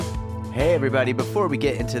Hey everybody, before we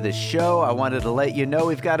get into the show, I wanted to let you know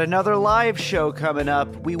we've got another live show coming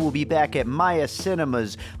up. We will be back at Maya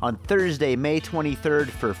Cinemas on Thursday, May 23rd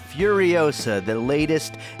for Furiosa, the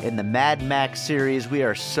latest in the Mad Max series. We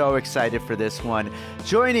are so excited for this one.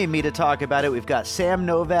 Joining me to talk about it, we've got Sam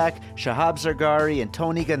Novak, Shahab Zargari, and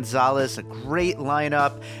Tony Gonzalez. A great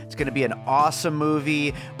lineup. It's going to be an awesome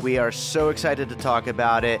movie. We are so excited to talk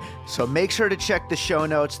about it. So make sure to check the show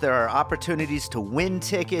notes. There are opportunities to win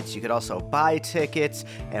tickets. You could also buy tickets,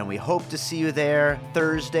 and we hope to see you there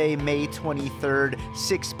Thursday, May 23rd,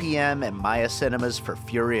 6 p.m. at Maya Cinemas for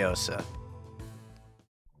Furiosa.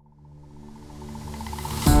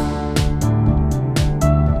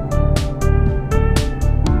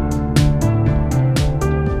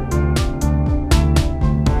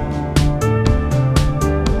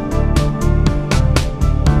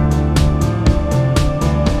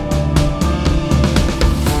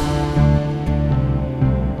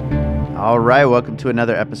 All right, welcome to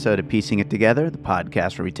another episode of Piecing It Together, the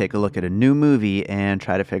podcast where we take a look at a new movie and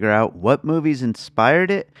try to figure out what movies inspired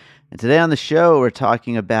it. And today on the show, we're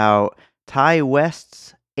talking about Ti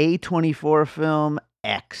West's A24 film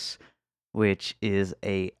X, which is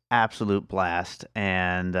a absolute blast,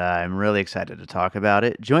 and I'm really excited to talk about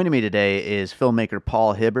it. Joining me today is filmmaker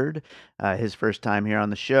Paul Hibbard, his first time here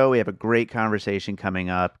on the show. We have a great conversation coming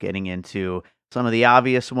up, getting into some of the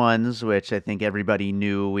obvious ones, which I think everybody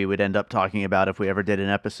knew we would end up talking about if we ever did an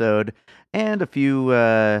episode, and a few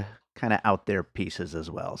kind of out there pieces as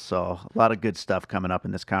well. So a lot of good stuff coming up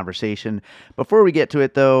in this conversation. Before we get to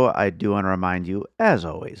it, though, I do want to remind you, as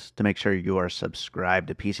always, to make sure you are subscribed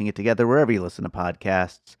to Piecing It Together wherever you listen to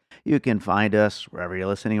podcasts. You can find us wherever you're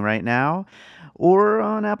listening right now, or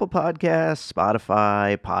on Apple Podcasts,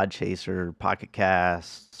 Spotify, Podchaser, Pocket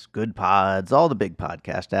Casts, Good Pods, all the big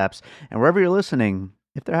podcast apps. And wherever you're listening,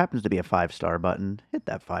 if there happens to be a 5-star button, hit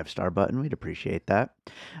that 5-star button. We'd appreciate that.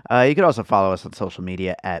 You can also follow us on social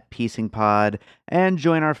media at Piecing Pod and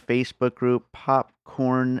join our Facebook group,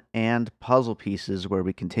 Popcorn and Puzzle Pieces, where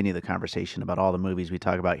we continue the conversation about all the movies we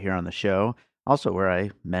talk about here on the show. Also where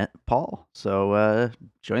I met Paul. So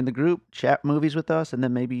join the group, chat movies with us, and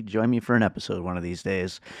then maybe join me for an episode one of these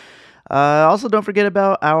days. Also, don't forget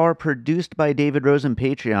about our Produced by David Rosen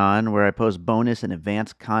Patreon, where I post bonus and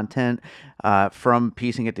advanced content from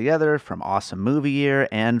Piecing It Together, from Awesome Movie Year,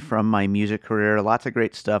 and from my music career. Lots of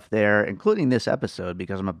great stuff there, including this episode,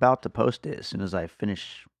 because I'm about to post it as soon as I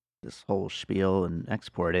finish this whole spiel and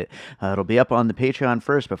export it. It'll be up on the Patreon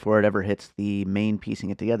first before it ever hits the main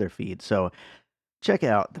Piecing It Together feed. So check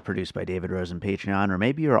out the Produced by David Rosen Patreon, or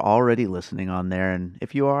maybe you're already listening on there, and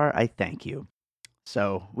if you are, I thank you.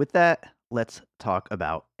 So with that, let's talk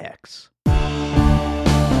about X. All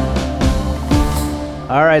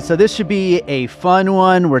right, so this should be a fun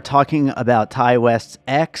one. We're talking about Ti West's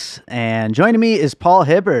X, and joining me is Paul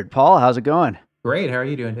Hibbard. Paul, how's it going? Great. How are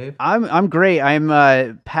you doing, Dave? I'm great.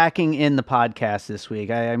 I'm packing in the podcast this week.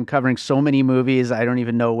 I'm covering so many movies. I don't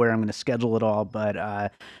even know where I'm going to schedule it all,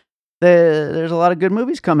 but there's a lot of good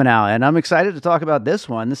movies coming out, and I'm excited to talk about this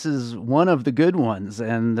one. This is one of the good ones,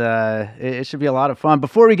 and it should be a lot of fun.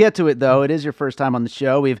 Before we get to it, though, it is your first time on the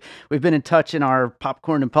show. We've been in touch in our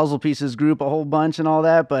Popcorn and Puzzle Pieces group a whole bunch and all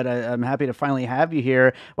that, but I'm happy to finally have you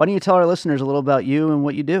here. Why don't you tell our listeners a little about you and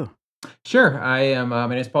what you do? Sure. I am. My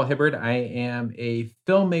name is Paul Hibbard. I am a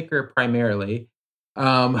filmmaker primarily.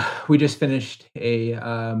 We just finished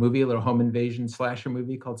a movie, a little home invasion slasher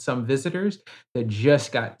movie called Some Visitors that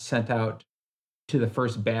just got sent out to the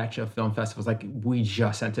first batch of film festivals. Like, we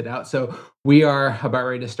just sent it out. So we are about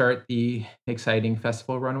ready to start the exciting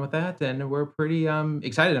festival run with that. And we're pretty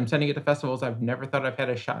excited. I'm sending it to festivals I've never thought I've had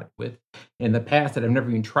a shot with in the past, that I've never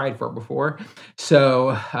even tried for before.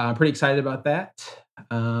 So I'm pretty excited about that.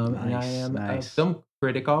 And I am a film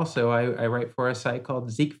critic also. I write for a site called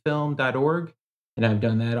zeekfilm.org. And I've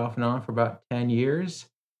done that off and on for about 10 years.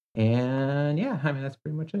 And yeah, I mean, that's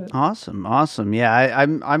pretty much it. Awesome. Yeah,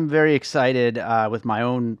 I'm very excited with my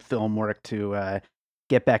own film work to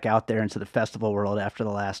get back out there into the festival world after the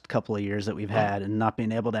last couple of years that we've had and not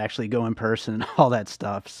being able to actually go in person and all that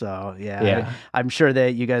stuff. So yeah. I'm sure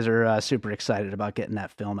that you guys are super excited about getting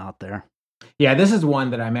that film out there. Yeah, this is one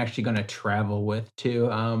that I'm actually going to travel with too.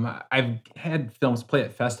 I've had films play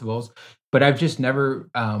at festivals, but I've just never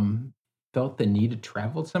felt the need to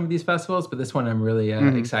travel to some of these festivals. But this one, I'm really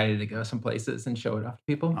excited to go some places and show it off to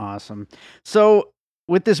people. Awesome. So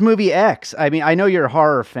with this movie X, I mean, I know you're a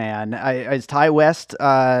horror fan. Is Ti West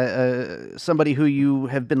somebody who you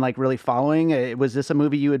have been like really following? Was this a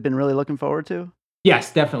movie you had been really looking forward to?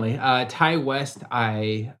 Yes, definitely. Ti West,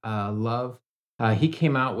 I love. He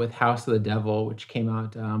came out with House of the Devil, which came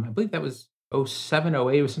out, I believe that was '07,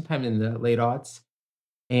 '08. It was sometime in the late aughts.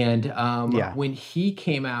 And Yeah. when he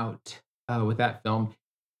came out with that film,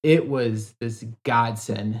 it was this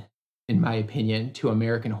godsend, in my opinion, to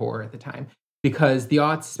American horror at the time because the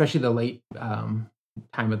aughts, especially the late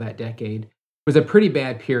time of that decade, was a pretty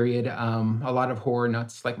bad period. A lot of horror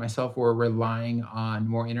nuts like myself were relying on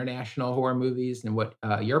more international horror movies and what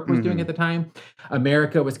Europe was doing Mhm. at the time.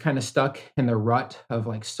 America was kind of stuck in the rut of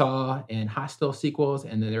like Saw and Hostel sequels,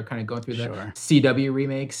 and then they're kind of going through the Sure. CW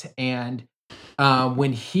remakes. And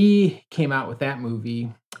when he came out with that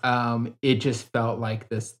movie, it just felt like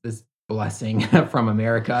this blessing from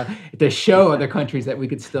America to show other countries that we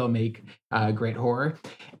could still make great horror.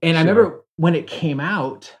 And I Sure. remember when it came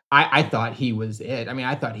out, I thought he was it. I mean,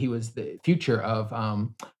 I thought he was the future of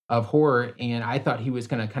horror, and I thought he was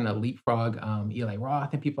going to kind of leapfrog Eli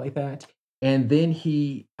Roth and people like that. And then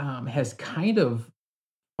he has kind of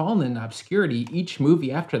fallen in obscurity. Each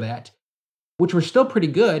movie after that, which were still pretty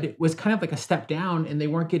good, was kind of like a step down, and they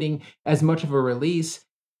weren't getting as much of a release.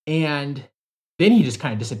 And then he just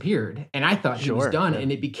kind of disappeared. And I thought he was Sure. done. Yeah.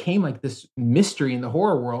 And it became like this mystery in the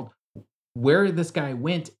horror world where this guy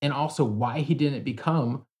went and also why he didn't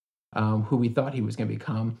become who we thought he was going to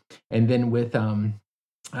become. And then with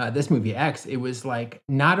this movie X, it was like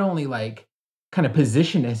not only like kind of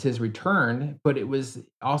positioned as his return, but it was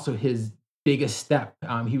also his biggest step.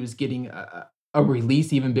 He was getting a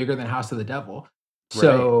release even bigger than House of the Devil. Right.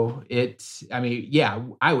 So it's, I mean, yeah,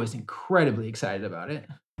 I was incredibly excited about it.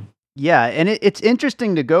 Yeah, and it's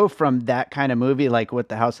interesting to go from that kind of movie, like what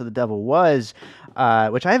The House of the Devil was,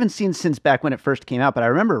 which I haven't seen since back when it first came out, but I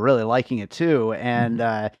remember really liking it too. And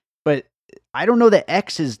Mhm. but I don't know that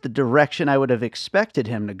X is the direction I would have expected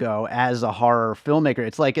him to go as a horror filmmaker.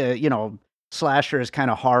 It's like slasher is kind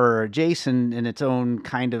of horror adjacent in its own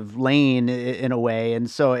kind of lane in a way, and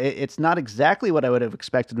so it's not exactly what I would have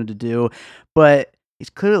expected him to do, but he's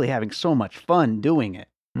clearly having so much fun doing it.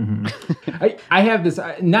 Mhm. I have this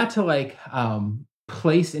not to like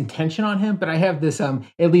place intention on him, but I have this at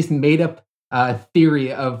least made up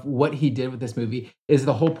theory of what he did with this movie. Is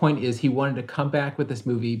the whole point is he wanted to come back with this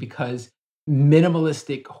movie because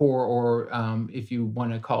minimalistic horror, or if you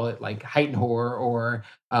want to call it like heightened horror, or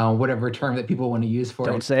whatever term that people want to use for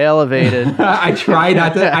Don't it. say elevated. I try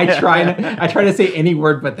not to. I try to say any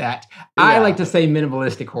word but that. I like Yeah, to say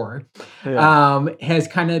minimalistic horror. yeah. Has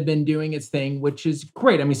kind of been doing its thing, which is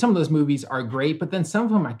great. I mean, some of those movies are great, but then some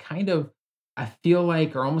of them I feel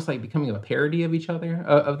like are almost like becoming a parody of each other,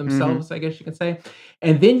 of Mhm. themselves, I guess you could say.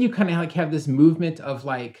 And then you kind of like have this movement of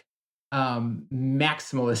like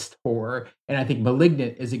maximalist horror, and I think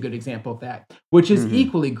Malignant is a good example of that, which is Mhm.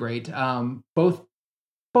 equally great. Both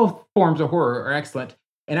forms of horror are excellent.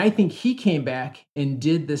 And I think he came back and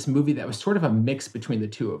did this movie that was sort of a mix between the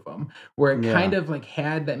two of them, where it kind Yeah. of like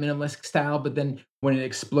had that minimalistic style, but then when it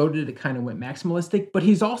exploded, it kind of went maximalistic. But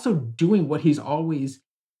he's also doing what he's always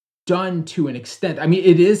done to an extent. I mean,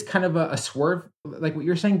 it is kind of a swerve, like what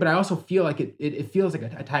you're saying, but I also feel like it feels like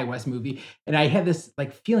a Ty West movie. And I had this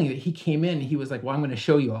like feeling that he came in, and he was like, "Well, I'm going to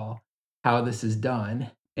show you all how this is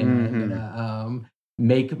done, and I'm Mhm. gonna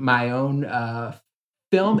make my own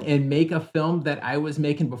film and make a film that I was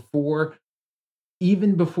making before,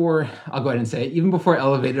 even before I'll go ahead and say it, even before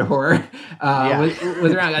elevated horror, Yeah.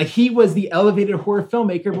 was around. Like, he was the elevated horror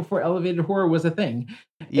filmmaker before elevated horror was a thing,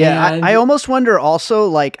 Yeah, I and almost wonder also,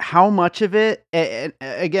 like, how much of it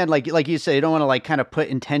again, like you say, you don't wanna, like, kinda put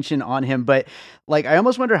intention on him, but, like, I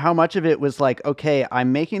almost wonder how much of it was like, "Okay,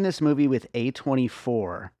 I'm making this movie with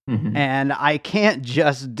A24, Mhm. and I can't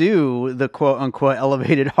just do the quote, unquote,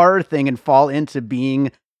 'elevated horror' thing and fall into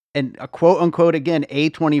being a quote, unquote, again,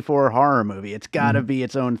 A24 horror movie. It's gotta Mhm. be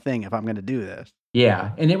its own thing if I'm gonna do this."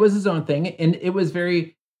 Yeah, and it was his own thing, and it was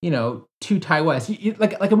very, to Ty West.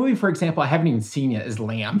 Like a movie, for example, I haven't even seen yet is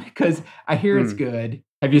Lamb because I hear it's Mm. good.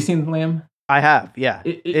 Have you seen Lamb? I have, yeah.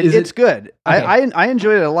 Is It's it good. okay? I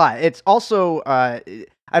enjoyed it a lot. It's also, I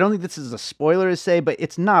don't think this is a spoiler to say, but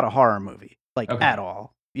it's not a horror movie, like, at Okay.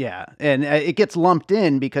 all. Yeah, and, it gets lumped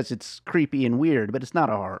in because it's creepy and weird, but it's not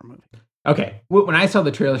a horror movie. Okay. When I saw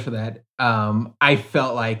the trailers for that, I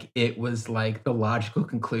felt like it was like the logical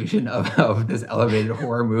conclusion of this elevated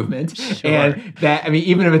horror movement, Sure. and that I mean,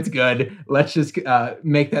 even if it's good, let's just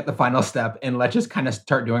make that the final step, and let's just kind of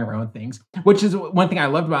start doing our own things. Which is one thing I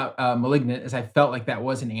loved about *Malignant* is I felt like that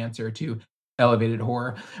was an answer to elevated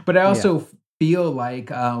horror, but I Yeah. also feel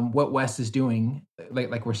like what Wes is doing,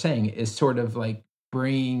 like we're saying, is sort of like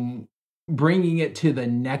bringing it to the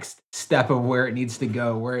next step of where it needs to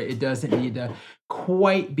go, where it doesn't need to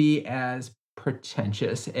quite be as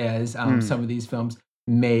pretentious as Mm. some of these films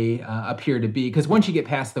may appear to be. Because once you get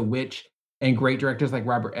past The Witch and great directors like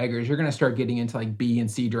Robert Eggers, you're going to start getting into like B and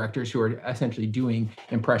C directors who are essentially doing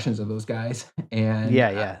impressions of those guys. And Yeah,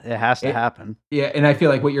 yeah, it has to it, happen. yeah, and I feel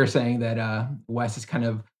like what you're saying that Wes is kind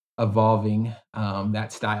of evolving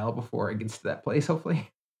that style before it gets to that place, hopefully.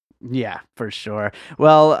 Yeah, for sure.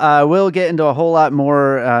 Well, we'll get into a whole lot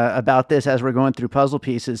more about this as we're going through puzzle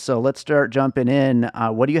pieces. So let's start jumping in.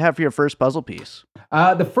 What do you have for your first puzzle piece?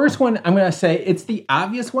 The first one, I'm going to say it's the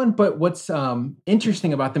obvious one, but what's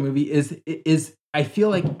interesting about the movie is I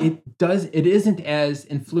feel like it isn't as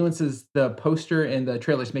influenced as the poster and the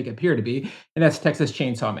trailers make it appear to be, and that's Texas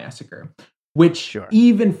Chainsaw Massacre. Which Sure.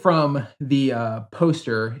 even from the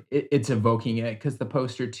poster, it's evoking it because the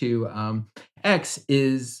poster to X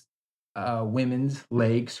is women's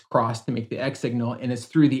legs crossed to make the X signal, and it's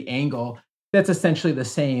through the angle that's essentially the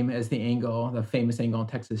same as the famous angle in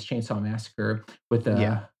Texas Chainsaw Massacre with the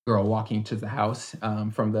Yeah. girl walking to the house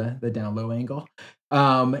from the down low angle.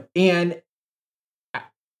 And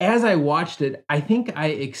as I watched it, I think I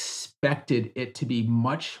expected it to be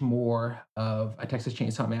much more of a Texas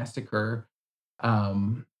Chainsaw Massacre,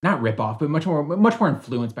 not ripoff, but much more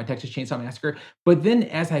influenced by Texas Chainsaw Massacre. But then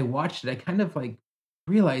as I watched it, I kind of like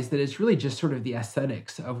realized that it's really just sort of the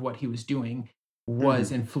aesthetics of what he was doing was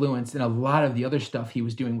Hmm. influenced, and a lot of the other stuff he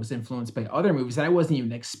was doing was influenced by other movies that I wasn't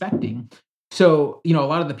even expecting. So, a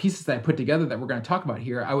lot of the pieces that I put together that we're going to talk about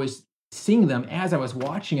here, I was seeing them as I was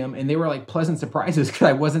watching them, and they were like pleasant surprises because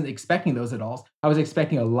I wasn't expecting those at all. I was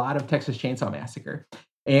expecting a lot of Texas Chainsaw Massacre.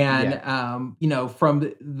 And Yeah. from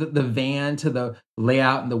the van to the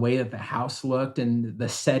layout and the way that the house looked and the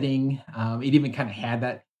setting, it even kind of had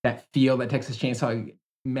that feel, that Texas Chainsaw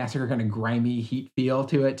Massacre kind of grimy heat feel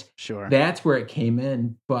to it. Sure. That's where it came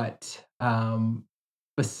in. But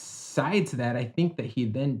besides that, I think that he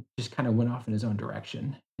then just kind of went off in his own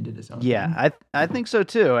direction and did his own Yeah, thing. I think so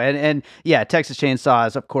too. And yeah, Texas Chainsaw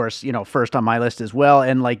is of course, first on my list as well.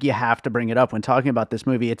 And like you have to bring it up when talking about this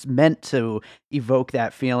movie. It's meant to evoke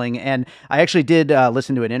that feeling. And I actually did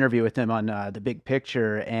listen to an interview with him on The Big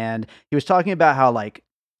Picture, and he was talking about how like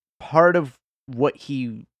part of what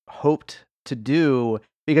he hoped to do,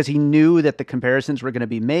 because he knew that the comparisons were going to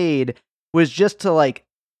be made, was just to like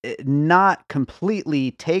not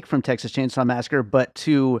completely take from Texas Chainsaw Massacre, but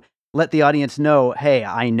to let the audience know, hey,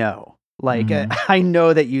 I know. Like, Mhm. I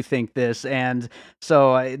know that you think this. And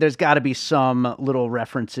so there's got to be some little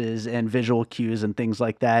references and visual cues and things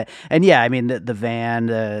like that. And yeah, I mean, the van,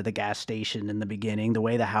 the gas station in the beginning, the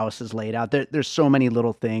way the house is laid out, there's so many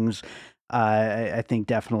little things. I think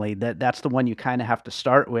definitely that's the one you kind of have to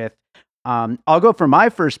start with. I'll go for my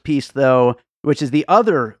first piece, though, which is the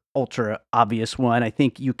other ultra obvious one. I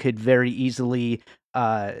think you could very easily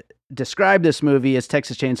describe this movie as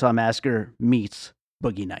Texas Chainsaw Massacre meets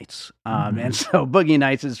Boogie Nights. And Mhm. so Boogie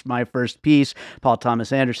Nights is my first piece. Paul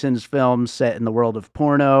Thomas Anderson's film set in the world of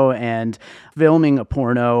porno, and filming a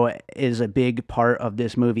porno is a big part of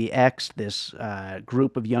this movie X. This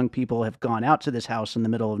group of young people have gone out to this house in the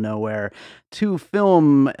middle of nowhere to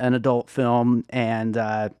film an adult film, and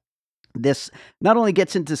this not only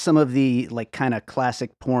gets into some of the like kind of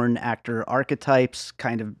classic porn actor archetypes,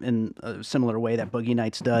 kind of in a similar way that Boogie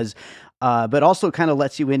Nights does, but also kind of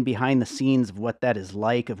lets you in behind the scenes of what that is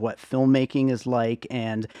like, of what filmmaking is like,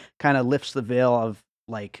 and kind of lifts the veil of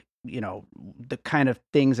like, the kind of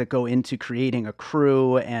things that go into creating a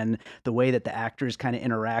crew, and the way that the actors kind of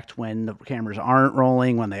interact when the cameras aren't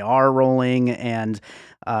rolling, when they are rolling, and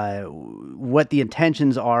what the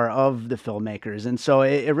intentions are of the filmmakers. And so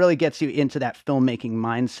it really gets you into that filmmaking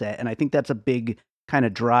mindset. And I think that's a big kind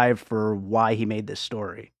of drive for why he made this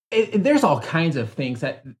story. There's all kinds of things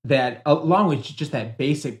that along with just that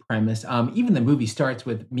basic premise, even the movie starts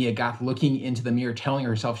with Mia Goth looking into the mirror, telling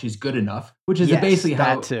herself she's good enough, which is Yes,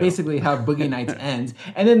 that too. basically how Boogie Nights ends.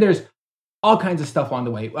 And then there's all kinds of stuff on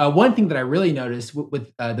the way. One thing that I really noticed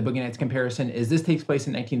with the Boogie Nights comparison is this takes place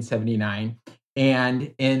in 1979.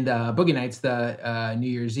 And in the Boogie Nights, the New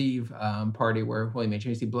Year's Eve party where William H.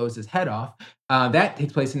 Macy blows his head off, that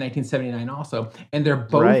takes place in 1979 also. And they're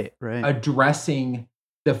both Right, right. addressing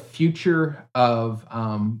the future of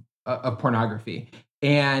pornography.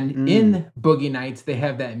 And Mm, in Boogie Nights, they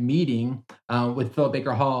have that meeting with Philip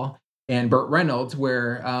Baker Hall and Burt Reynolds,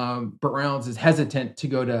 where Burt Reynolds is hesitant to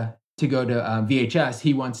go to VHS.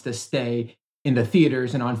 He wants to stay in the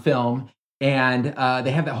theaters and on film. And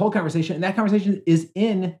they have that whole conversation, and that conversation is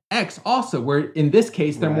in X also, where in this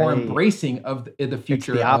case they're more right. embracing of the It's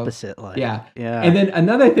future the of, opposite, like, yeah. And yeah. then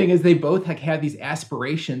another thing is they both have these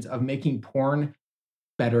aspirations of making porn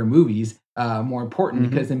better movies more important Hmm.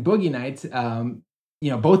 because in Boogie Nights,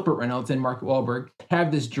 both Burt Reynolds and Mark Wahlberg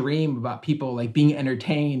have this dream about people like being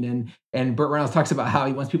entertained, and Burt Reynolds talks about how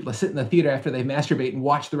he wants people to sit in the theater after they masturbate and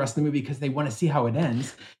watch the rest of the movie because they want to see how it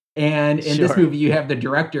ends. And in this Sure. movie, you have the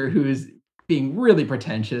director who's being really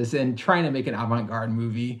pretentious and trying to make an avant-garde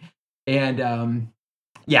movie. And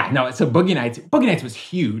yeah, no, so Boogie Nights was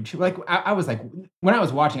huge. Like I was like, when I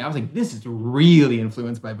was watching, I was like, this is really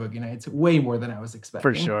influenced by Boogie Nights, way more than I was For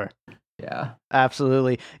expecting. sure. Yeah.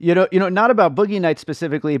 Absolutely. Not about Boogie Nights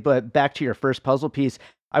specifically, but back to your first puzzle piece.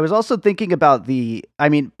 I was also thinking about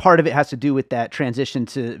part of it has to do with that transition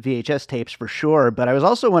to VHS tapes for sure, but I was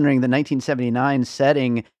also wondering the 1979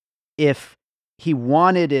 setting, if he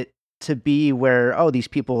wanted it to be where, oh, these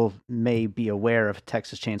people may be aware of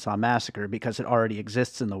Texas Chainsaw Massacre because it already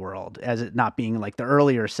exists in the world, as it not being like the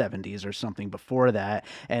earlier 70s or something before that,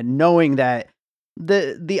 and knowing that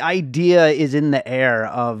the idea is in the air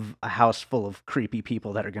of a house full of creepy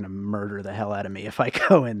people that are going to murder the hell out of me if I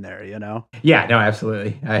go in there, you know? Yeah, no,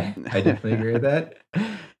 absolutely. I definitely agree with that.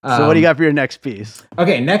 So what do you got for your next piece?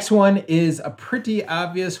 Okay, next one is a pretty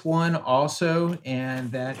obvious one also,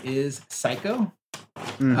 and that is Psycho.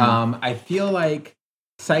 I feel like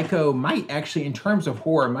Psycho might actually, in terms of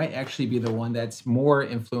horror, might actually be the one that's more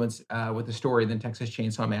influenced with the story than Texas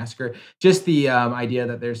Chainsaw Massacre. Just the idea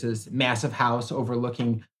that there's this massive house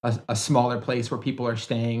overlooking a smaller place where people are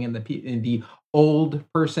staying, and the old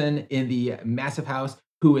person in the massive house,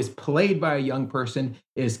 who is played by a young person,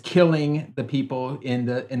 is killing the people in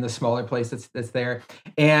the smaller place that's there.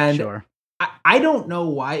 And Sure. I don't know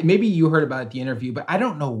why. Maybe you heard about the interview, but I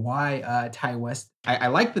don't know why Ty West. I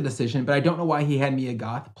like the decision, but I don't know why he had Mia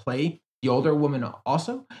Goth play the older woman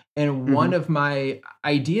also. And one of my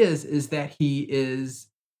ideas is that he is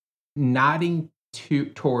nodding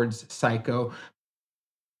towards Psycho,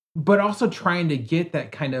 but also trying to get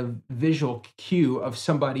that kind of visual cue of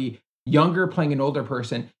somebody younger playing an older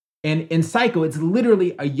person. And in Psycho, it's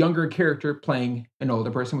literally a younger character playing an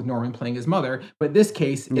older person, with Norman playing his mother. But in this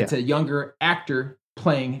case, it's a younger actor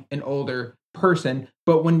playing an older person.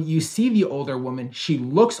 But when you see the older woman, she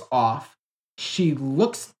looks off. She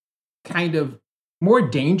looks kind of more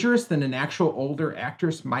dangerous than an actual older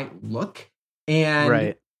actress might look. And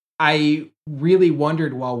Right. I really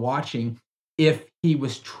wondered while watching if he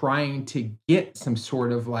was trying to get some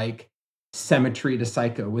sort of like symmetry to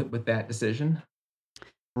Psycho with that decision.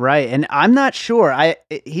 Right, and I'm not sure.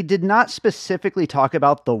 He did not specifically talk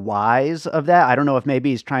about the whys of that. I don't know if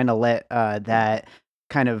maybe he's trying to let that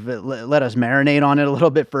kind of let us marinate on it a little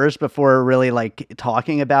bit first before really like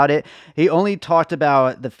talking about it. He only talked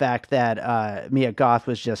about the fact that Mia Goth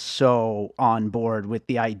was just so on board with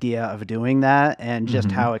the idea of doing that, and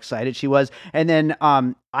just how excited she was. And then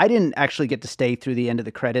I didn't actually get to stay through the end of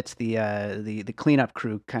the credits. The cleanup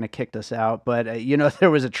crew kind of kicked us out, but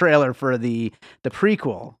there was a trailer for the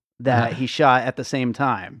prequel that he shot at the same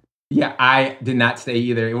time. Yeah, I did not stay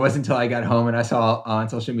either. It wasn't until I got home and I saw on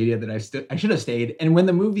social media that I should have stayed. And when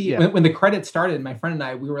the movie, when the credits started, my friend and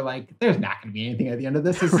I, we were like, "There's not going to be anything at the end of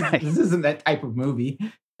this. This isn't that type of movie."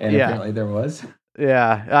 And apparently there was.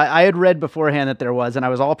 Yeah, I had read beforehand that there was, and I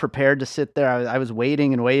was all prepared to sit there. I was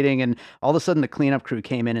waiting and waiting, and all of a sudden the cleanup crew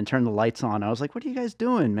came in and turned the lights on. I was like, "What are you guys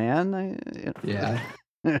doing, man?" Yeah.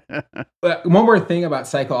 But one more thing about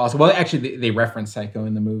Psycho also. Well, actually, they reference Psycho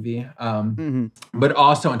in the movie. But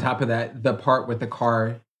also on top of that, the part with the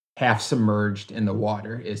car half submerged in the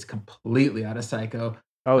water is completely out of Psycho.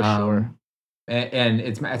 Oh, sure. And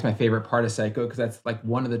that's my favorite part of Psycho, because that's like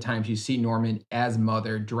one of the times you see Norman as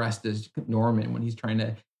Mother dressed as Norman when he's trying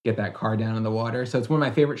to get that car down in the water. So it's one of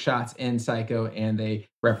my favorite shots in Psycho, and they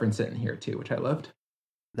reference it in here too, which I loved.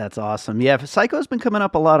 That's awesome. Yeah, Psycho's been coming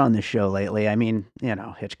up a lot on this show lately. I mean,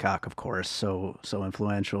 Hitchcock, of course, so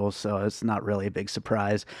influential, so it's not really a big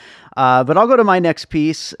surprise. But I'll go to my next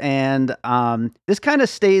piece, and this kind of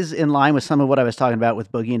stays in line with some of what I was talking about with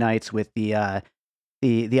Boogie Nights, with the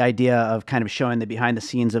idea of kind of showing the behind the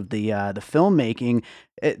scenes of the filmmaking.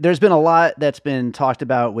 There's been a lot that's been talked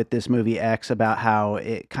about with this movie X, about how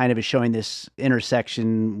it kind of is showing this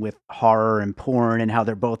intersection with horror and porn, and how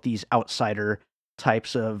they're both these outsider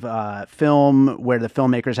types of film, where the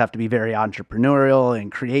filmmakers have to be very entrepreneurial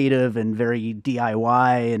and creative and very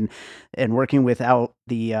DIY, and working without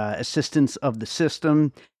the assistance of the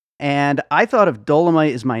system. And I thought of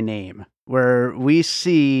Dolomite Is My Name, where we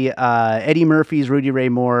see Eddie Murphy's Rudy Ray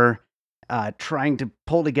Moore trying to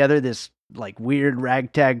pull together this like weird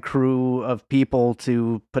ragtag crew of people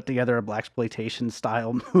to put together a blaxploitation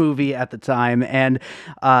style movie at the time. And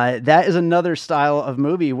that is another style of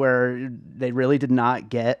movie where they really did not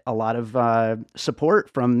get a lot of support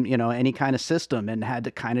from, any kind of system, and had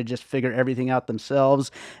to kind of just figure everything out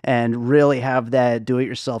themselves and really have that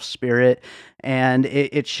do-it-yourself spirit. And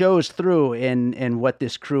it shows through in what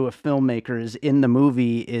this crew of filmmakers in the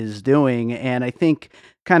movie is doing. And I think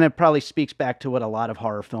kind of probably speaks back to what a lot of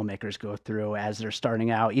horror filmmakers go through as they're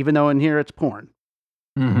starting out, even though in here it's porn.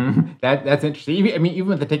 That's interesting. I mean, even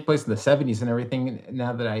with it take place in the 70s and everything,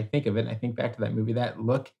 now that I think of it, I think back to that movie, that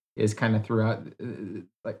look is kind of throughout,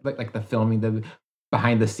 like the filming, the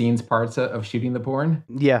behind the scenes parts of shooting the porn.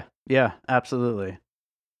 Yeah, absolutely.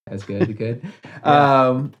 That's good.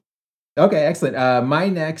 Yeah. Okay, excellent. My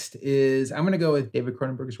next is I'm gonna go with David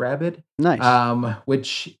Cronenberg's Rabid. Nice.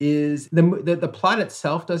 Which is the plot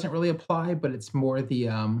itself doesn't really apply, but it's more the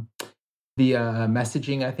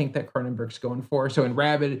messaging I think that Cronenberg's going for. So in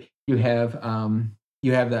Rabid, you have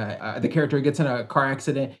the character who gets in a car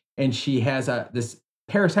accident, and she has this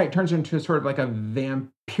parasite turns her into sort of like a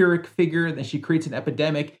vampiric figure, and then she creates an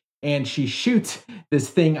epidemic, and she shoots this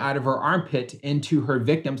thing out of her armpit into her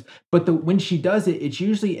victims. But when she does it, it's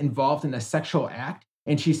usually involved in a sexual act,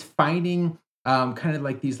 and she's finding kind of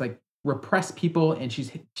like these like repressed people, and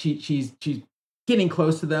she's getting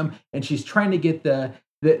close to them, and she's trying to get the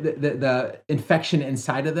infection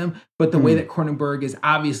inside of them. But the way that Cronenberg is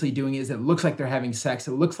obviously doing is it looks like they're having sex.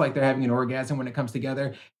 It looks like they're having an orgasm when it comes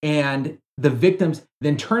together. And the victims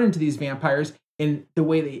then turn into these vampires. And the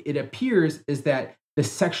way that it appears is that the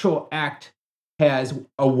sexual act has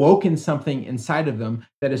awoken something inside of them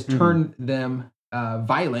that has turned them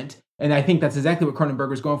violent. And I think that's exactly what Cronenberg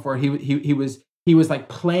was going for. He was like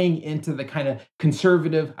playing into the kind of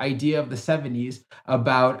conservative idea of the 70s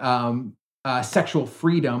about sexual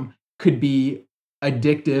freedom could be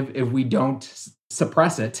addictive if we don't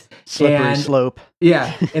suppress it. Slippery slope.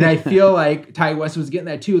 Yeah. And I feel like Ty West was getting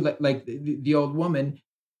that too. Like the old woman,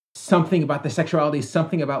 something about the sexuality,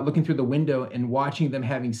 something about looking through the window and watching them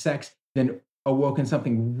having sex, then awoken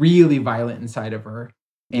something really violent inside of her.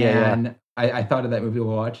 And I thought of that movie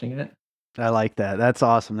while watching it. I like that. That's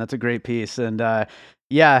awesome. That's a great piece. And there's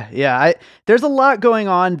a lot going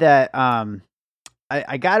on that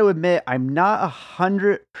I got to admit, I'm not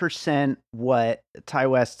 100% what Ty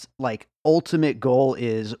West's like ultimate goal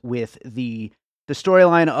is with the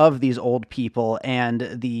storyline of these old people and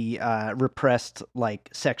the repressed like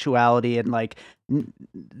sexuality, and like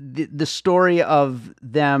the story of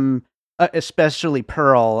them, especially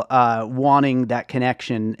Pearl, wanting that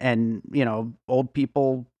connection. And old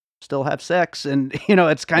people still have sex, and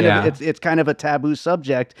it's kind of it's kind of a taboo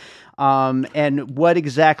subject, and what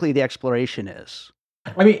exactly the exploration is.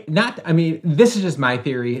 I mean, this is just my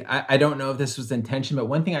theory. I don't know if this was the intention, but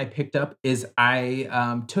one thing I picked up is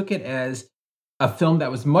I took it as a film that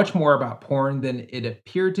was much more about porn than it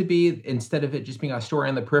appeared to be. Instead of it just being a story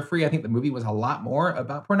on the periphery, I think the movie was a lot more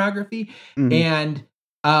about pornography. And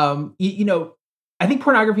I think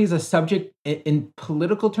pornography is a subject in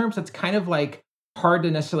political terms that's kind of like hard to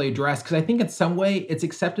necessarily address, because I think in some way it's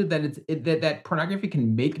accepted that that pornography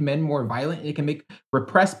can make men more violent, and it can make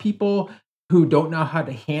repressed people who don't know how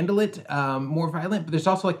to handle it more violent. But there's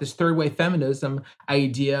also like this third wave feminism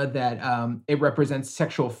idea that it represents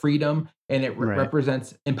sexual freedom, and it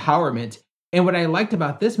represents empowerment. And what I liked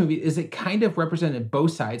about this movie is it kind of represented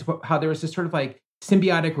both sides, how there was this sort of like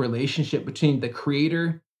symbiotic relationship between the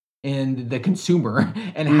creator and the consumer,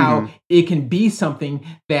 and how it can be something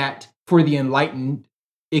that for the enlightened,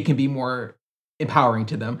 it can be more empowering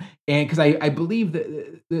to them. And because I believe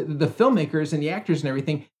that the filmmakers and the actors and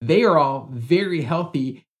everything, they are all very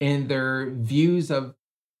healthy in their views of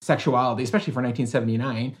sexuality, especially for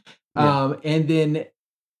 1979. And then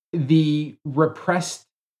the repressed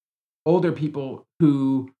older people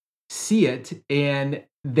who see it and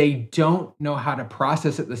they don't know how to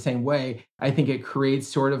process it the same way, I think it creates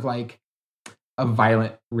sort of like a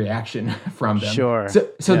violent reaction from them. Sure.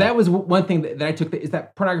 So that was one thing that I took, is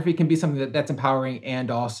that pornography can be something that's empowering, and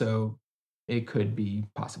also it could be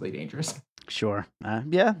possibly dangerous. Sure.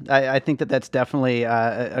 I think that's definitely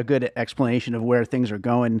a good explanation of where things are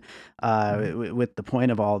going with the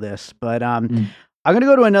point of all this. But I'm going to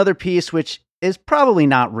go to another piece, which is probably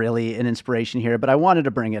not really an inspiration here, but I wanted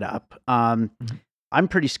to bring it up. I'm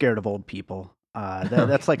pretty scared of old people.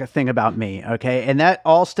 That's like a thing about me. Okay. And that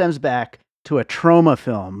all stems back to a Troma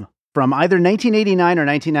film from either 1989 or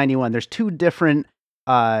 1991. There's two different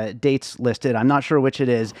dates listed. I'm not sure which it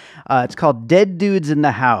is. It's called Dead Dudes in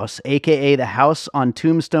the House, aka The House on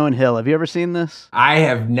Tombstone Hill. Have you ever seen this? I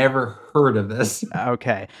have never heard of this.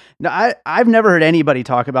 Okay. No, I've never heard anybody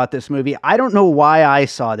talk about this movie. I don't know why I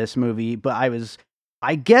saw this movie, but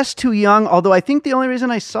I guess, too young. Although I think the only reason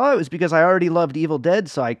I saw it was because I already loved Evil Dead,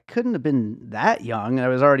 so I couldn't have been that young. I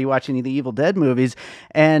was already watching the Evil Dead movies,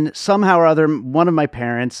 and somehow or other, one of my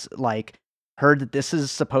parents like heard that this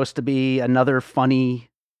is supposed to be another funny,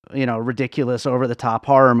 ridiculous, over the top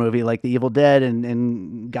horror movie like the Evil Dead,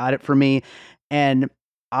 and got it for me. And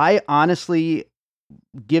I honestly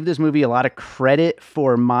give this movie a lot of credit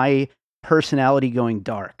for my personality going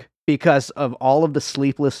dark because of all of the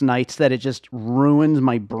sleepless nights that it just ruins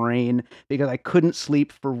my brain because I couldn't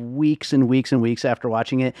sleep for weeks and weeks and weeks after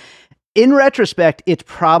watching it. In retrospect, it's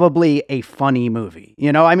probably a funny movie.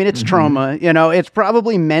 I mean, it's trauma. It's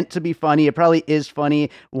probably meant to be funny. It probably is funny.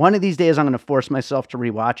 One of these days, I'm going to force myself to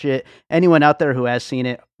rewatch it. Anyone out there who has seen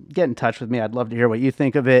it, get in touch with me. I'd love to hear what you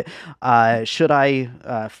think of it. Should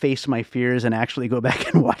I face my fears and actually go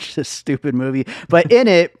back and watch this stupid movie? But in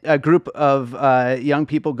it, a group of young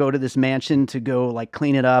people go to this mansion to go like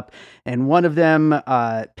clean it up. And one of them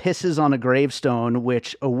pisses on a gravestone,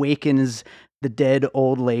 which awakens the dead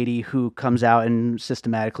old lady who comes out and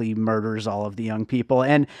systematically murders all of the young people.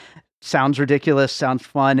 And sounds ridiculous, sounds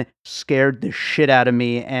fun, scared the shit out of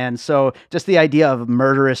me. And so just the idea of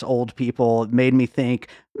murderous old people made me think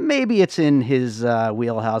maybe it's in his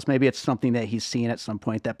wheelhouse. Maybe it's something that he's seen at some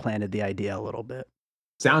point that planted the idea a little bit.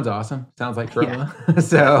 Sounds awesome. Sounds like trauma. Yeah.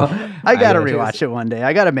 So I got to rewatch it one day.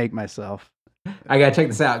 I got to make myself. I got to check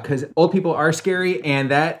this out because old people are scary,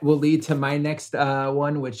 and that will lead to my next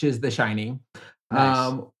one, which is The Shining.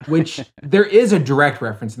 Nice. Which there is a direct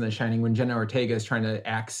reference in The Shining when Jenna Ortega is trying to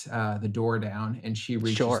axe the door down and she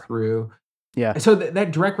reaches through. Yeah. So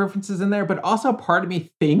that direct reference is in there, but also part of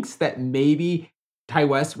me thinks that maybe Ty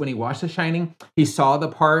West, when he watched The Shining, he saw the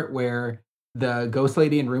part where the ghost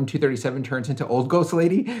lady in room 237 turns into old ghost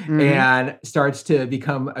lady and starts to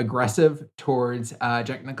become aggressive towards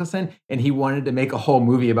Jack Nicholson. And he wanted to make a whole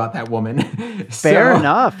movie about that woman. Fair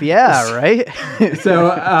enough. Yeah. Right.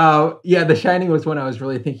 So, The Shining was one I was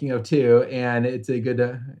really thinking of too. And it's a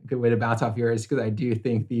good way to bounce off yours because I do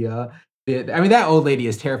think that old lady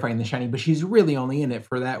is terrifying in The Shining, but she's really only in it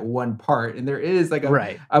for that one part. And there is like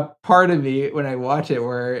a part of me when I watch it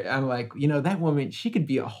where I'm like, that woman, she could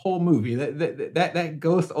be a whole movie.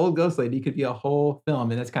 That old ghost lady could be a whole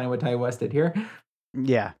film. And that's kind of what Ty West did here.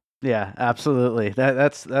 Yeah. Yeah, absolutely.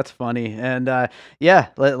 That's funny. And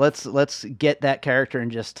let's get that character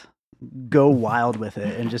and just go wild with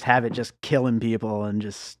it and just have it just killing people and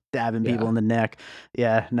just stabbing people in the neck.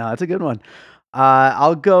 Yeah, no, that's a good one.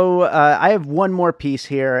 I'll go. I have one more piece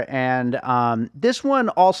here, and this one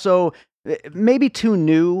also maybe too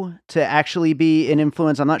new to actually be an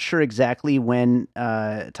influence. I'm not sure exactly when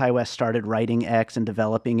Ty West started writing X and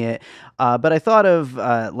developing it, but I thought of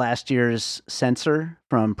last year's Censor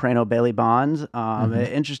from Prano Bailey Bonds, an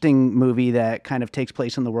interesting movie that kind of takes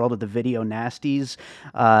place in the world of the video nasties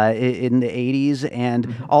in the 80s,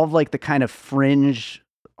 and all of like the kind of fringe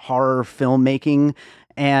horror filmmaking.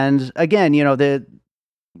 And again,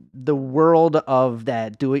 the world of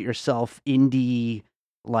that do-it-yourself indie,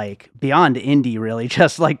 like beyond indie, really,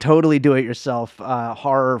 just like totally do-it-yourself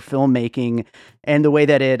horror filmmaking, and the way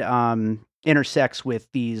that it intersects with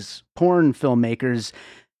these porn filmmakers.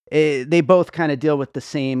 They both kind of deal with the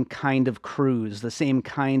same kind of crews, the same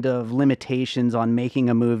kind of limitations on making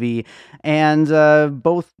a movie, and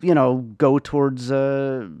both, go towards,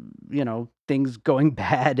 things going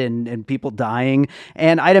bad and people dying.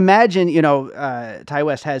 And I'd imagine, Ty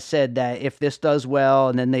West has said that if this does well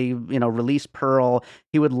and then they, release Pearl,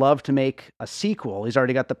 he would love to make a sequel. He's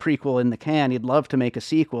already got the prequel in the can. He'd love to make a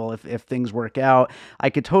sequel if things work out. I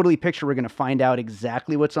could totally picture we're going to find out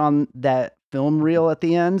exactly what's on that film reel at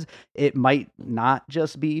the end. It might not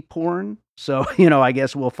just be porn. So, I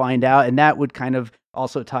guess we'll find out. And that would kind of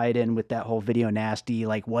also tie it in with that whole video nasty,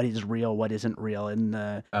 like what is real, what isn't real in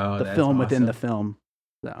the film within the film.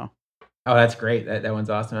 So. Oh, that's great. That one's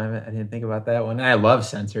awesome. I didn't think about that one. And I love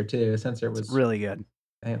Censor too. Censor was really good.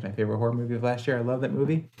 I think it's my favorite horror movie of last year. I love that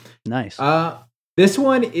movie. Nice. This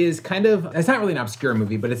one is it's not really an obscure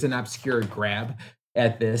movie, but it's an obscure grab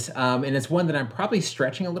at this. And it's one that I'm probably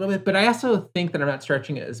stretching a little bit, but I also think that I'm not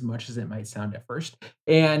stretching it as much as it might sound at first.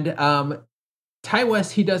 And Ty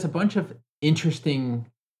West, he does a bunch of interesting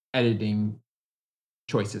editing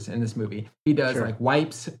choices in this movie. He does like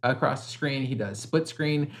wipes across the screen. He does split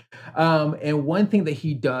screen. And one thing that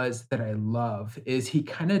he does that I love is he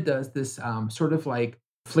kind of does this sort of like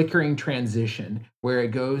flickering transition where it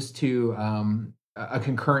goes to a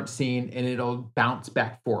concurrent scene and it'll bounce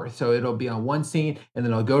back forth. So it'll be on one scene and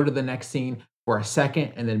then it'll go to the next scene for a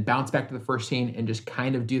second and then bounce back to the first scene and just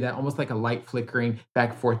kind of do that almost like a light flickering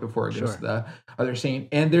back and forth before it goes to Sure. the other scene.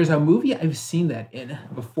 And there's a movie I've seen that in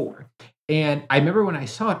before. And I remember when I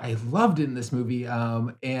saw it, I loved it in this movie.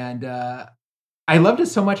 I loved it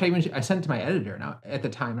so much. I sent it to my editor now at the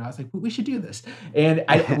time, and I was like, "We should do this." And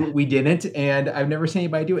we didn't, and I've never seen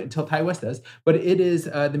anybody do it until Ty West does. But it is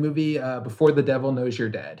the movie Before the Devil Knows You're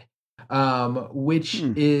Dead, which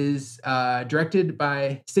Hmm. is directed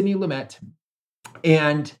by Sidney Lumet.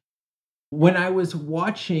 And when I was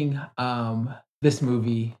watching this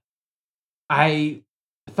movie, I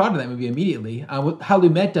thought of that movie immediately. How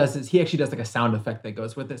Lumet does is he actually does like a sound effect that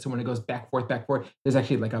goes with it. So when it goes back forth, there's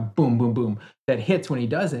actually like a boom, boom, boom that hits when he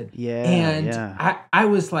does it. Yeah, And yeah. I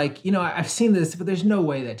was like, I've seen this, but there's no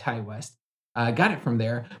way that Ty West got it from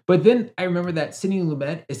there. But then I remember that Sidney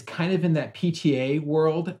Lumet is kind of in that PTA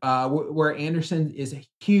world where Anderson is a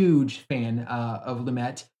huge fan of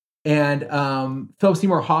Lumet. And Philip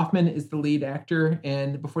Seymour Hoffman is the lead actor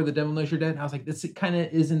in Before the Devil Knows You're Dead. And I was like, this kind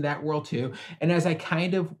of is in that world too. And as I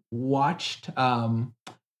kind of watched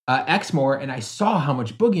Exmoor and I saw how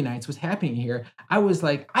much Boogie Nights was happening here, I was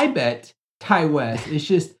like, I bet Ty West is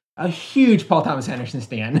just a huge Paul Thomas Anderson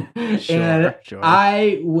stan. And Sure, sure.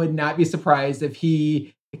 I would not be surprised if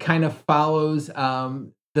he kind of follows the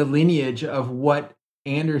lineage of what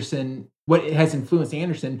has influenced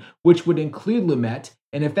Anderson, which would include Lumet.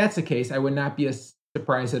 And if that's the case, I would not be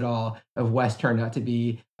surprised at all if Wes turned out to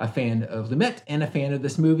be a fan of Lumet and a fan of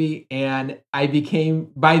this movie. And by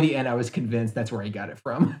the end, I was convinced that's where he got it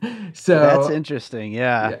from. That's So, interesting.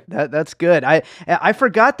 Yeah, yeah, that's good. I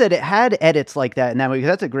forgot that it had edits like that in that movie. 'Cause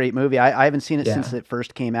that's a great movie. I haven't seen it since yeah. it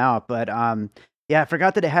first came out, but yeah, I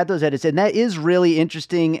forgot that it had those edits, and that is really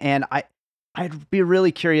interesting. And I'd be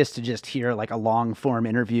really curious to just hear like a long form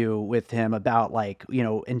interview with him about like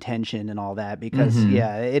intention and all that because Hmm.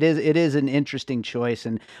 yeah, it is an interesting choice,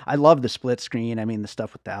 and I love the split screen. I mean, the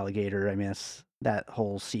stuff with the alligator. I mean, that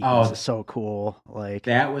whole sequence is Oh, so cool. Like,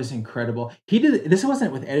 that was incredible. He did this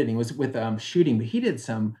wasn't with editing, it was with shooting, but he did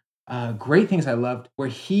some great things I loved where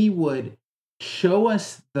he would show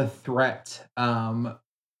us the threat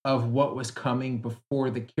of what was coming before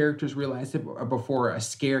the characters realized it or before a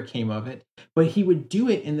scare came of it. But he would do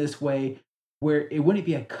it in this way where it wouldn't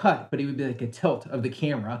be a cut, but it would be like a tilt of the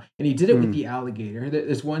camera. And he did it with mm, the alligator.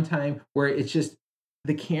 There's one time where it's just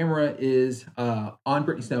the camera is on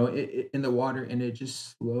Brittany Snow in the water, and it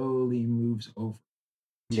just slowly moves over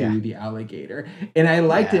yeah, to the alligator. And I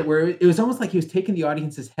liked yeah. it where it was almost like he was taking the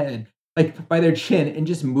audience's head, like by their chin, and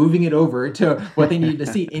just moving it over to what they needed to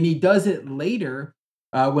see. And he does it later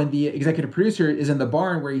when the executive producer is in the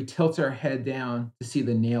barn, where he tilts her head down to see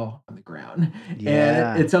the nail on the ground. And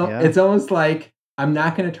Yeah, yeah, it's almost like I'm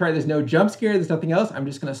not going to try. There's no jump scare. There's nothing else. I'm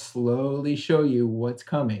just going to slowly show you what's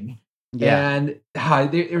coming. yeah. And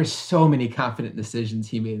there are so many confident decisions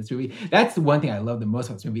he made in this movie. That's the one thing I love the most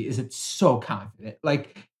about this movie is it's so confident.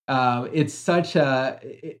 Like it's such a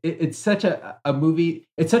movie.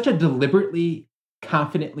 It's such a deliberately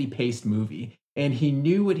confidently paced movie, and he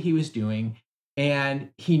knew what he was doing, and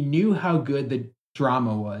he knew how good the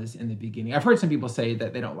drama was in the beginning. I've heard some people say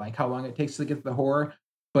that they don't like how long it takes to get to the horror,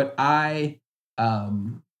 but I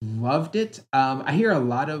loved it. I hear a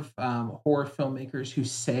lot of horror filmmakers who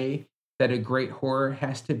say that a great horror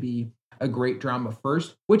has to be a great drama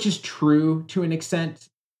first, which is true to an extent,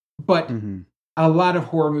 but Mhm. a lot of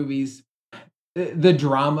horror movies, the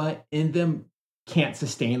drama in them can't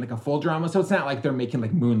sustain like a full drama. So it's not like they're making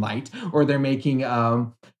like Moonlight or they're making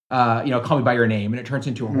Call Me by Your Name and it turns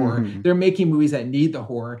into a horror. Mhm. They're making movies that need the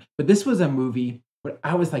horror. But this was a movie where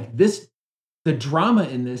I was like, the drama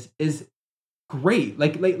in this is great.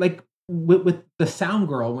 Like with the sound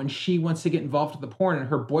girl when she wants to get involved with the porn and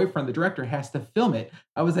her boyfriend, the director, has to film it.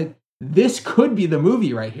 I was like, this could be the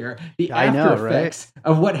movie right here. The I after know, right? effects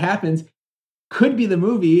of what happens could be the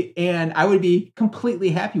movie, and I would be completely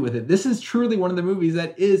happy with it. This is truly one of the movies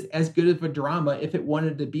that is as good of a drama if it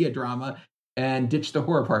wanted to be a drama and ditch the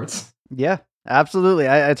horror parts. Yeah, absolutely.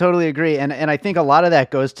 I totally agree, and I think a lot of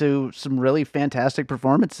that goes to some really fantastic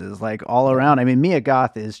performances, like, all Yeah. around. I mean, Mia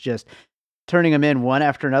Goth is just turning them in one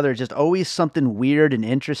after another, just always something weird and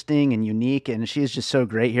interesting and unique, and she's just so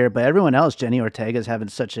great here, but everyone else, Jenny Ortega's having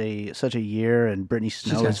such a year, and Brittany She's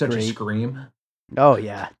Snow got is such a great. scream. Oh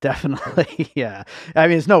yeah, definitely. Yeah. I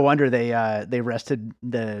mean, it's no wonder they rested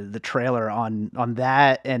the trailer on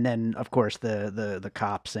that, and then of course the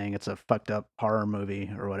cop saying it's a fucked up horror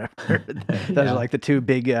movie or whatever. Those are Yeah. like the two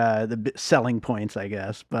big selling points, I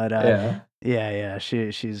guess. But Yeah. yeah,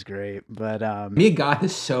 she's great. But Mia Goth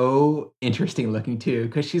is so interesting looking too,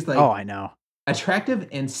 because she's oh, like I know. attractive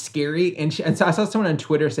and scary, and so I saw someone on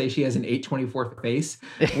Twitter say she has an 824 face,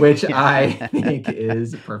 which I Yeah. think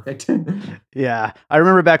is perfect. Yeah. I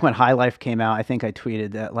remember back when High Life came out, I think I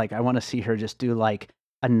tweeted that like I want to see her just do like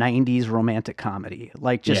a 90s romantic comedy.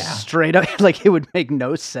 Like just Yeah. straight up like it would make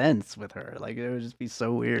no sense with her. Like it would just be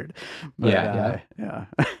so weird. But Yeah, yeah.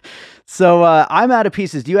 yeah. So I'm out of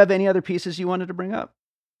pieces. Do you have any other pieces you wanted to bring up?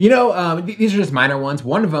 These are just minor ones.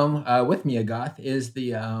 One of them, with Mia Goth is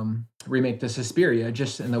the, remake to Suspiria,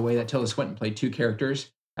 just in the way that Tilda Swinton played 2 characters.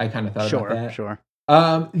 I kinda thought about Sure, that. sure.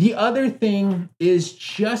 The other thing is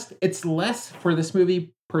just it's less for this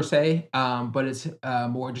movie per se, but it's,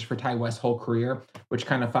 more just for Ty West's whole career, which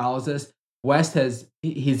kind of follows this. West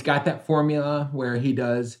he's got that formula where he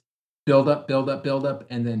does build up, build up, build up,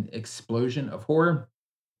 and then explosion of horror.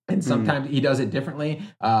 And Mm, sometimes he does it differently.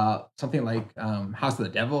 Something like House of the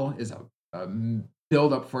Devil is a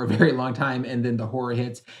build up for a very long time, and then the horror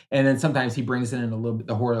hits. And then sometimes he brings in a little bit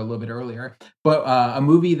the horror a little bit earlier. But a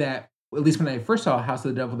movie that, at least when I first saw House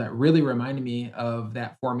of the Devil, that really reminded me of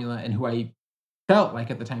that formula and who I felt like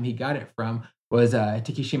at the time he got it from was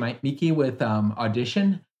Takeshi Miike with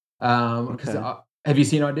Audition. Because okay. have you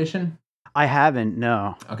seen Audition? I haven't,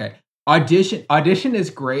 no. Okay. Audition is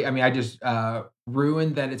great. I mean, I just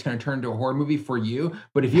ruined that it's going to turn into a horror movie for you.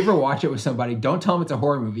 But if you ever watch it with somebody, don't tell them it's a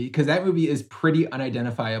horror movie, because that movie is pretty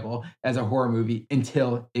unidentifiable as a horror movie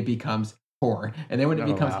until it becomes horror. And then when it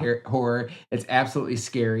Oh becomes wow. horror, it's absolutely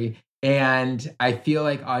scary. And I feel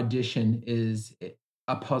like Audition is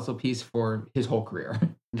a puzzle piece for his whole career.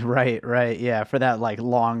 Right, right. Yeah, for that like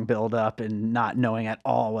long build up and not knowing at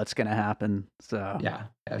all what's going to happen. So, Yeah,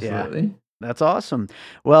 yeah. absolutely. That's awesome.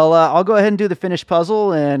 Well, I'll go ahead and do the finished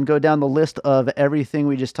puzzle and go down the list of everything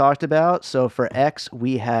we just talked about. So for X,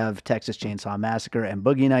 we have Texas Chainsaw Massacre and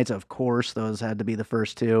Boogie Nights. Of course, those had to be the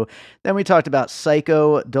first two. Then we talked about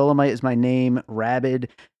Psycho, Dolomite is My Name, Rabid,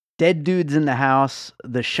 Dead Dudes in the House,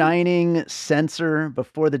 The Shining, Censor,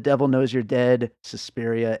 Before the Devil Knows You're Dead,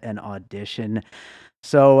 Suspiria, and Audition.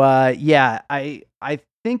 So yeah, I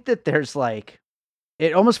think that there's like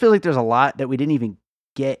it almost feels like there's a lot that we didn't even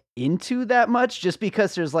get into that much just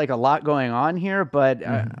because there's like a lot going on here. But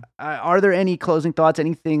Mhm. are there any closing thoughts,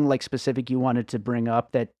 anything like specific you wanted to bring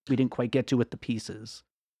up that we didn't quite get to with the pieces?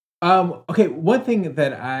 Okay, one thing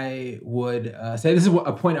that I would say, this is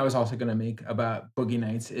a point I was also going to make about Boogie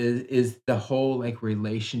Nights is the whole like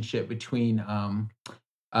relationship between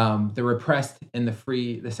the repressed and the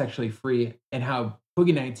free, the sexually free, and how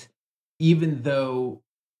Boogie Nights, even though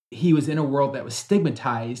he was in a world that was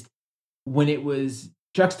stigmatized, when it was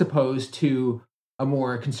juxtaposed to a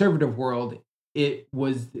more conservative world, it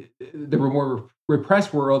was the more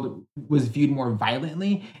repressed world was viewed more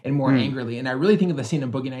violently and more Mm, angrily. And I really think of the scene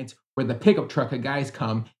in Boogie Nights where the pickup truck of guys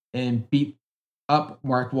come and beat up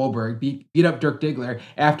Mark Wahlberg, beat up Dirk Diggler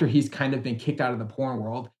after he's kind of been kicked out of the porn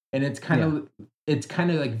world. And yeah, it's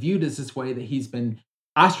kind of like viewed as this way that he's been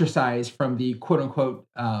ostracized from the quote unquote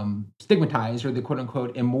stigmatized or the quote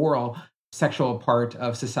unquote immoral sexual part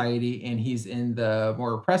of society, and he's in the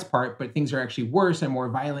more repressed part, but things are actually worse and more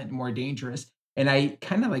violent and more dangerous. And I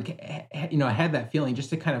kind of like had that feeling just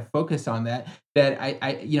to kind of focus on that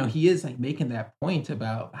I he is like making that point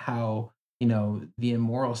about how the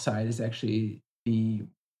immoral side is actually the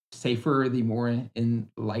safer, the more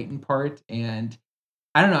enlightened part. And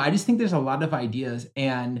I don't know, I just think there's a lot of ideas.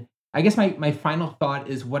 And I guess my final thought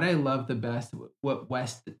is what I love the best, what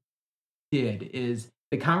West did is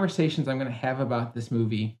the conversations I'm gonna have about this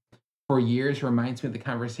movie for years reminds me of the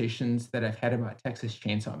conversations that I've had about Texas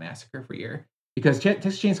Chainsaw Massacre for year. Because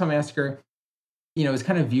Texas Chainsaw Massacre, is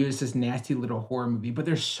kind of viewed as this nasty little horror movie, but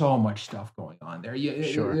there's so much stuff going on there.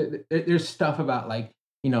 sure. There's stuff about like,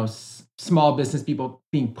 small business people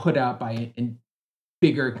being put out by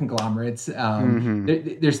bigger conglomerates. Hmm.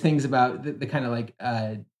 There's things about the kind of like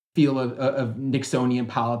feel of Nixonian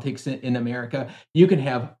politics in America. You can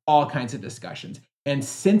have all kinds of discussions. And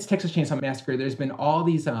since Texas Chainsaw Massacre, there's been all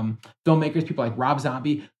these filmmakers, people like Rob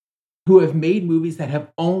Zombie, who have made movies that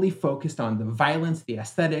have only focused on the violence, the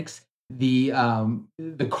aesthetics, the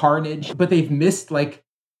carnage, but they've missed like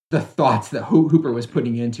the thoughts that Hooper was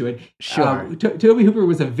putting into it. Sure. Toby Hooper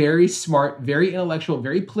was a very smart, very intellectual,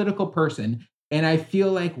 very political person, and I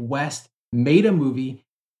feel like West made a movie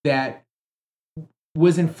that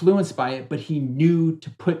was influenced by it, but he knew to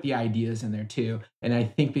put the ideas in there too. And I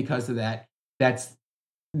think because of that, that's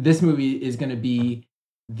this movie is going to be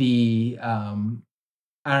the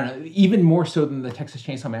I don't know, even more so than the Texas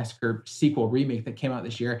Chainsaw Massacre sequel remake that came out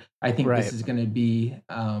this year. I think this Right. is going to be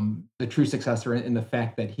the true successor in the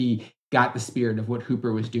fact that he got the spirit of what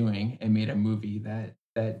Hooper was doing and made a movie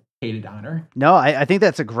that hated honor. No, I think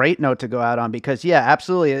that's a great note to go out on because, yeah,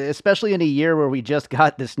 absolutely. Especially in a year where we just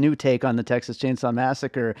got this new take on the Texas Chainsaw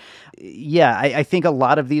Massacre. Yeah, I think a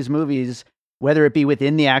lot of these movies, whether it be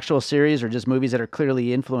within the actual series or just movies that are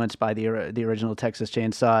clearly influenced by the original Texas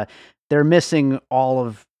Chainsaw, they're missing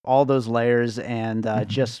all those layers and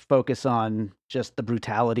just focus on just the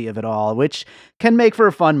brutality of it all, which can make for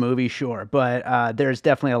a fun movie, sure. But there's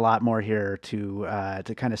definitely a lot more here to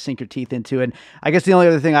kind of sink your teeth into. And I guess the only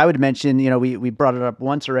other thing I would mention, we brought it up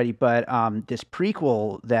once already, but this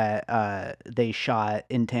prequel that they shot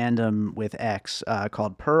in tandem with X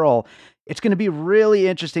called Pearl, it's going to be really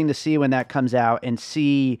interesting to see when that comes out and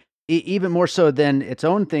see even more so than its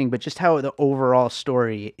own thing, but just how the overall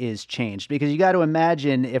story is changed. Because you got to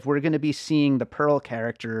imagine if we're going to be seeing the Pearl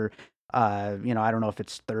character, I don't know if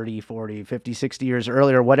it's 30, 40, 50, 60 years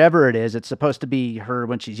earlier, whatever it is, it's supposed to be her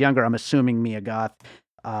when she's younger. I'm assuming Mia Goth,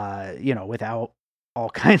 without all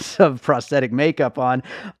kinds of prosthetic makeup on.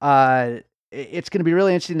 It's going to be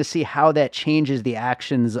really interesting to see how that changes the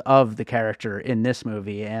actions of the character in this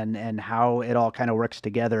movie and how it all kind of works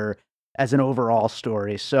together as an overall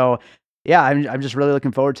story. So yeah, I'm just really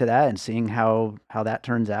looking forward to that and seeing how that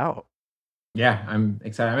turns out. Yeah, I'm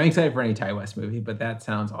excited. I'm excited for any Ty West movie, but that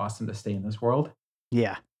sounds awesome to stay in this world.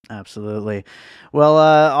 Yeah, absolutely. Well,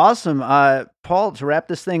 awesome. Paul, to wrap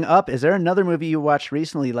this thing up, is there another movie you watched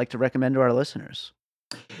recently you'd like to recommend to our listeners?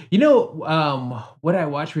 What I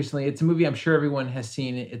watched recently, it's a movie I'm sure everyone has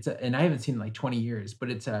seen. And I haven't seen it in like 20 years,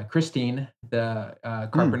 but it's Christine, the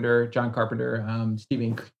John Carpenter,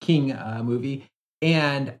 Stephen King movie.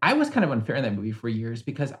 And I was kind of unfair in that movie for years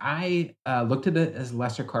because I looked at it as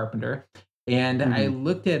lesser Carpenter. And I Mhm.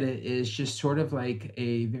 looked at it as just sort of like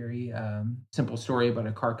a very simple story about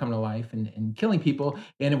a car coming to life and killing people.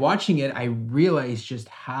 And watching it, I realized just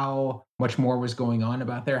how much more was going on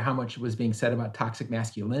about there, how much was being said about toxic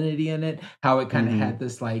masculinity in it, how it kind of Mhm. had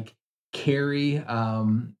this like Carrie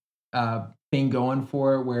thing going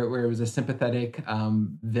for it, where it was a sympathetic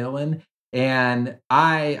villain. And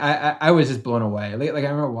I was just blown away. Like I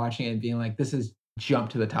remember watching it and being like, this has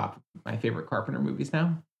jumped to the top of my favorite Carpenter movies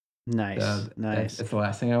now. Nice, nice. That's the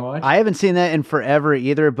last thing I I watched. haven't seen that in forever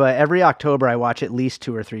either, but every October I watch at least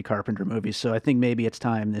 2 or 3 Carpenter movies, so I think maybe it's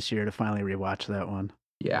time this year to finally rewatch that one.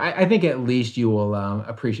 Yeah, I think at least you will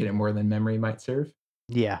appreciate it more than memory might serve.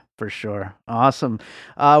 Yeah, for sure. Awesome.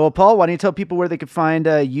 Well, Paul, why don't you tell people where they could find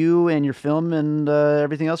you and your film and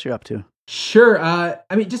everything else you're up to? Sure. I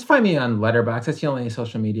mean, just find me on Letterboxd. That's the only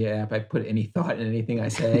social media app I put any thought in anything I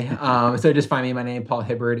say. So just find me. My name, Paul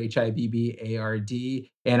Hibbard, Hibbard,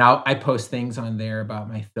 and I post things on there about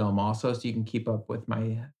my film also, so you can keep up with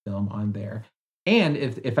my film on there. And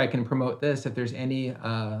if I can promote this, if there's any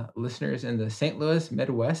listeners in the St. Louis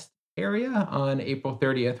Midwest area, on April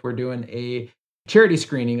 30th, we're doing a charity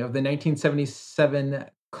screening of the 1977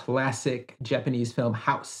 classic Japanese film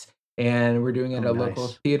House, and we're doing it Oh, at a local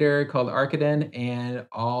nice. theater called Arkaden, and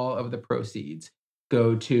all of the proceeds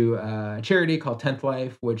go to a charity called 10th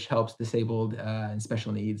Life, which helps disabled and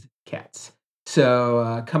special needs cats.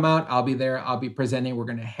 So come out, I'll be there. I'll be presenting. We're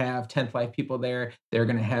going to have 10th Life people there. They're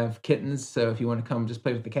going to have kittens. So if you want to come just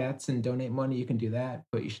play with the cats and donate money, you can do that.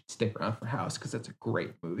 But you should stick around for House because that's a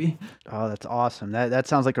great movie. Oh, that's awesome. That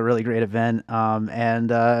sounds like a really great event.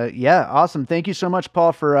 And yeah, awesome. Thank you so much,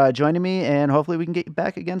 Paul, for joining me, and hopefully we can get you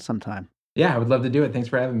back again sometime. Yeah, I would love to do it. Thanks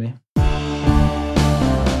for having me.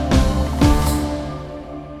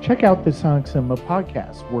 Check out the Sonic Cinema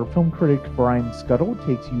podcast, where film critic Brian Scuttle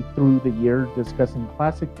takes you through the year discussing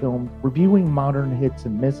classic films, reviewing modern hits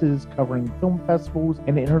and misses, covering film festivals,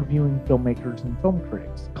 and interviewing filmmakers and film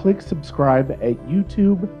critics. Click subscribe at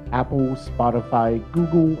YouTube, Apple, Spotify,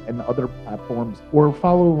 Google, and other platforms, or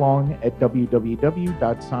follow along at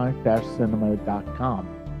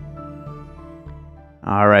www.sonic-cinema.com.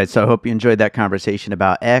 All right. So I hope you enjoyed that conversation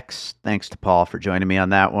about X. Thanks to Paul for joining me on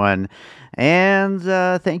that one. And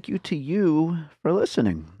thank you to you for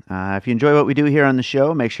listening. If you enjoy what we do here on the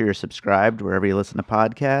show, make sure you're subscribed wherever you listen to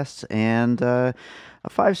podcasts. And a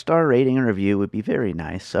 5-star rating and review would be very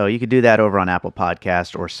nice. So you could do that over on Apple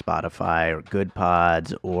Podcast or Spotify or Good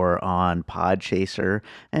Pods or on Podchaser.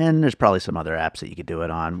 And there's probably some other apps that you could do it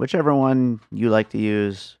on. Whichever one you like to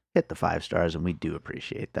use, hit the 5 stars, and we do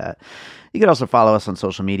appreciate that. You can also follow us on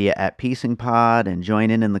social media at PiecingPod and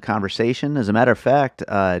join in the conversation. As a matter of fact,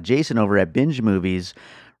 Jason over at Binge Movies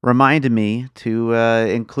reminded me to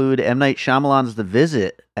include M. Night Shyamalan's The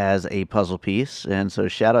Visit as a puzzle piece, and so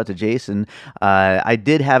shout out to Jason. I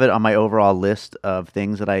did have it on my overall list of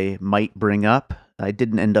things that I might bring up. I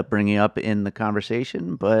didn't end up bringing up in the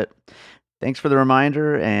conversation, but thanks for the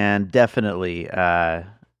reminder, and definitely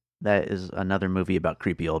that is another movie about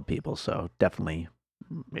creepy old people, so definitely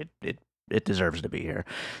it deserves to be here.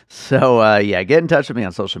 So, yeah, get in touch with me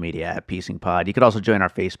on social media at PiecingPod. You could also join our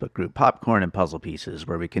Facebook group, Popcorn and Puzzle Pieces,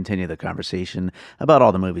 where we continue the conversation about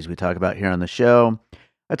all the movies we talk about here on the show.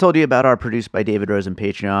 I told you about our Produced by David Rosen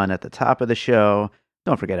Patreon at the top of the show.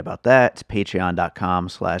 Don't forget about that. It's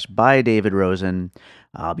patreon.com/bydavidrosen.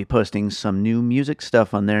 I'll be posting some new music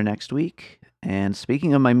stuff on there next week. And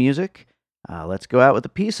speaking of my music, let's go out with a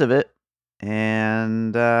piece of it.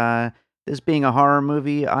 And this being a horror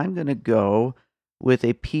movie, I'm going to go with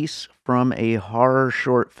a piece from a horror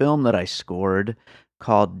short film that I scored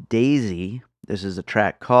called Daisy. This is a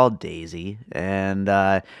track called Daisy, and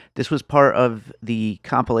this was part of the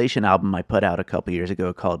compilation album I put out a couple years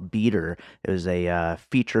ago called Beater. It was a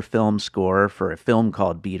feature film score for a film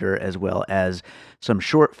called Beater, as well as some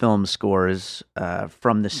short film scores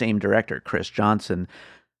from the same director, Chris Johnson.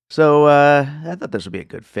 So I thought this would be a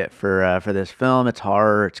good fit for this film. It's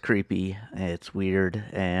horror, it's creepy, it's weird,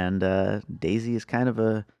 and Daisy is kind of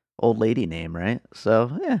a old lady name, right?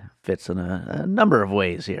 So yeah, fits in a number of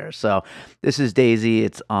ways here. So this is Daisy.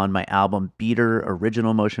 It's on my album Beater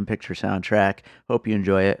Original Motion Picture Soundtrack. Hope you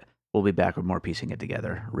enjoy it. We'll be back with more Piecing It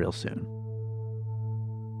Together real soon.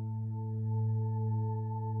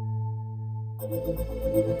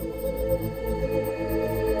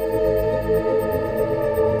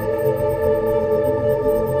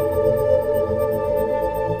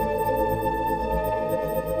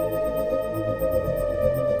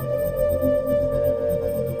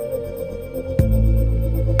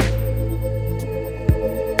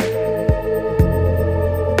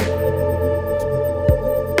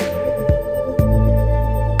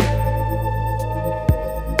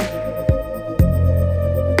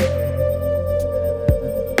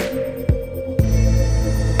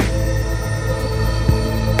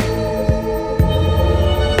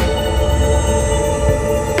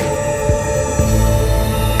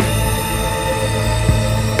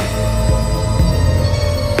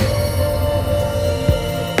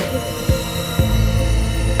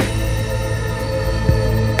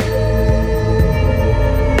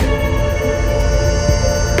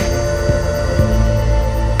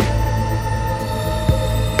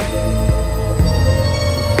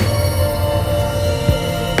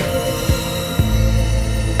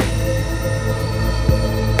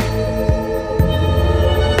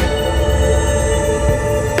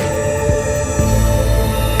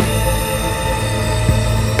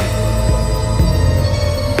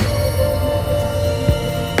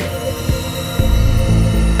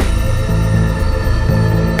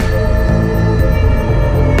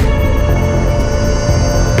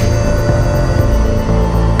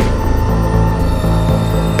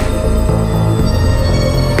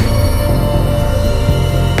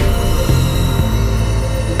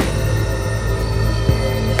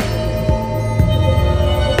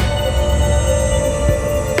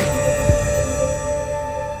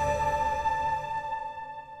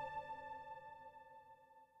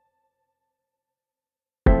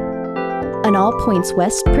 An All Points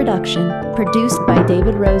West production, produced by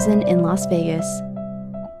David Rosen in Las Vegas.